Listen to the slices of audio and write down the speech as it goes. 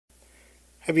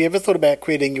Have you ever thought about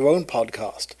creating your own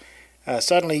podcast?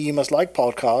 Certainly you must like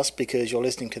podcasts because you're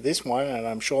listening to this one and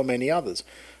I'm sure many others.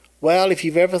 Well, if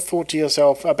you've ever thought to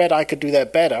yourself, I bet I could do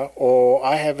that better, or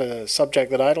I have a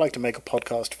subject that I'd like to make a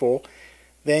podcast for,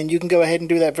 then you can go ahead and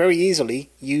do that very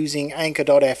easily using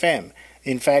Anchor.fm.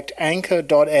 In fact,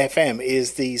 Anchor.fm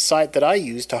is the site that I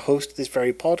use to host this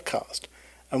very podcast.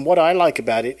 And what I like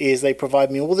about it is they provide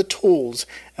me all the tools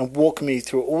and walk me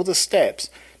through all the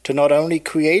steps to not only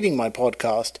creating my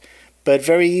podcast, but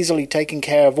very easily taking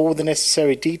care of all the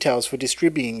necessary details for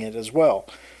distributing it as well.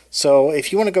 So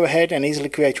if you want to go ahead and easily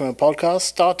create your own podcast,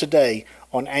 start today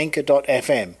on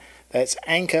Anchor.fm. That's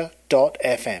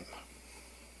Anchor.fm.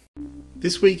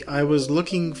 This week I was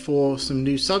looking for some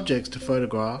new subjects to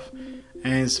photograph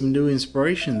and some new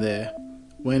inspiration there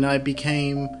when I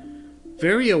became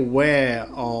very aware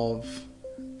of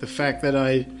the fact that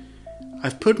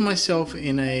I've put myself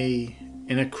in a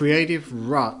creative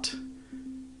rut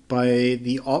by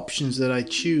the options that I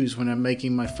choose when I'm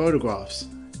making my photographs.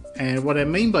 And what I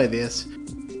mean by this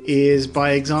is,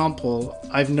 by example,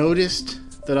 I've noticed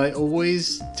that I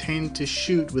always tend to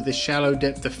shoot with a shallow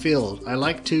depth of field. I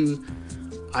like to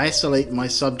isolate my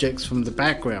subjects from the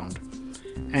background.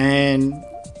 And,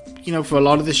 you know, for a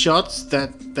lot of the shots,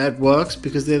 that works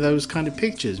because they're those kind of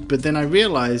pictures. But then I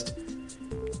realized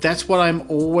that's what I'm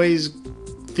always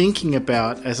thinking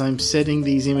about as I'm setting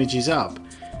these images up.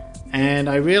 And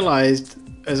I realized,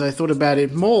 as I thought about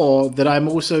it more, that I'm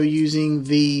also using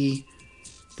the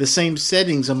same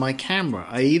settings on my camera.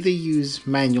 I either use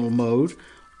manual mode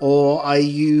or I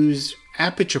use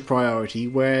aperture priority,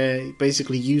 where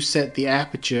basically you set the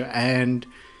aperture and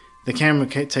the camera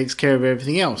takes care of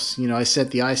everything else. You know, I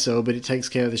set the ISO, but it takes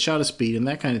care of the shutter speed and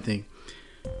that kind of thing.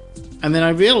 And then I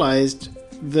realized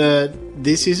that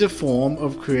this is a form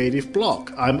of creative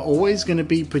block. I'm always going to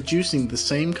be producing the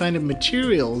same kind of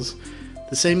materials,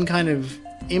 the same kind of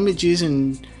images,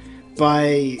 and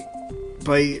by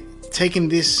taking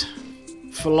this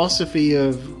philosophy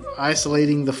of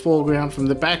isolating the foreground from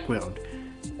the background.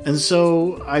 And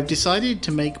so I've decided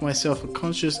to make myself a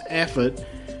conscious effort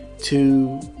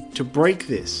to break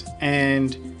this.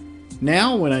 And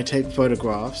now when I take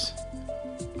photographs,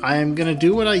 I am going to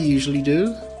do what I usually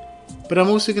do, but I'm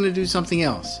also going to do something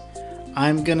else.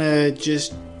 I'm going to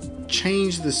just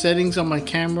change the settings on my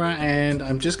camera, and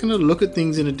I'm just going to look at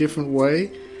things in a different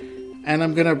way. And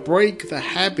I'm going to break the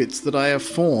habits that I have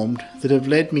formed that have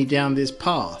led me down this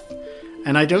path.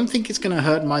 And I don't think it's going to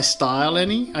hurt my style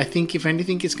any. I think if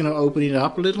anything, it's going to open it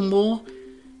up a little more.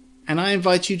 And I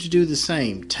invite you to do the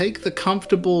same. Take the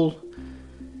comfortable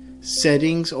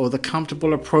settings or the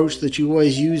comfortable approach that you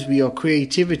always use with your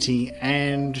creativity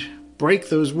and break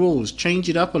those rules, change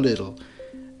it up a little,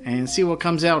 and see what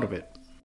comes out of it.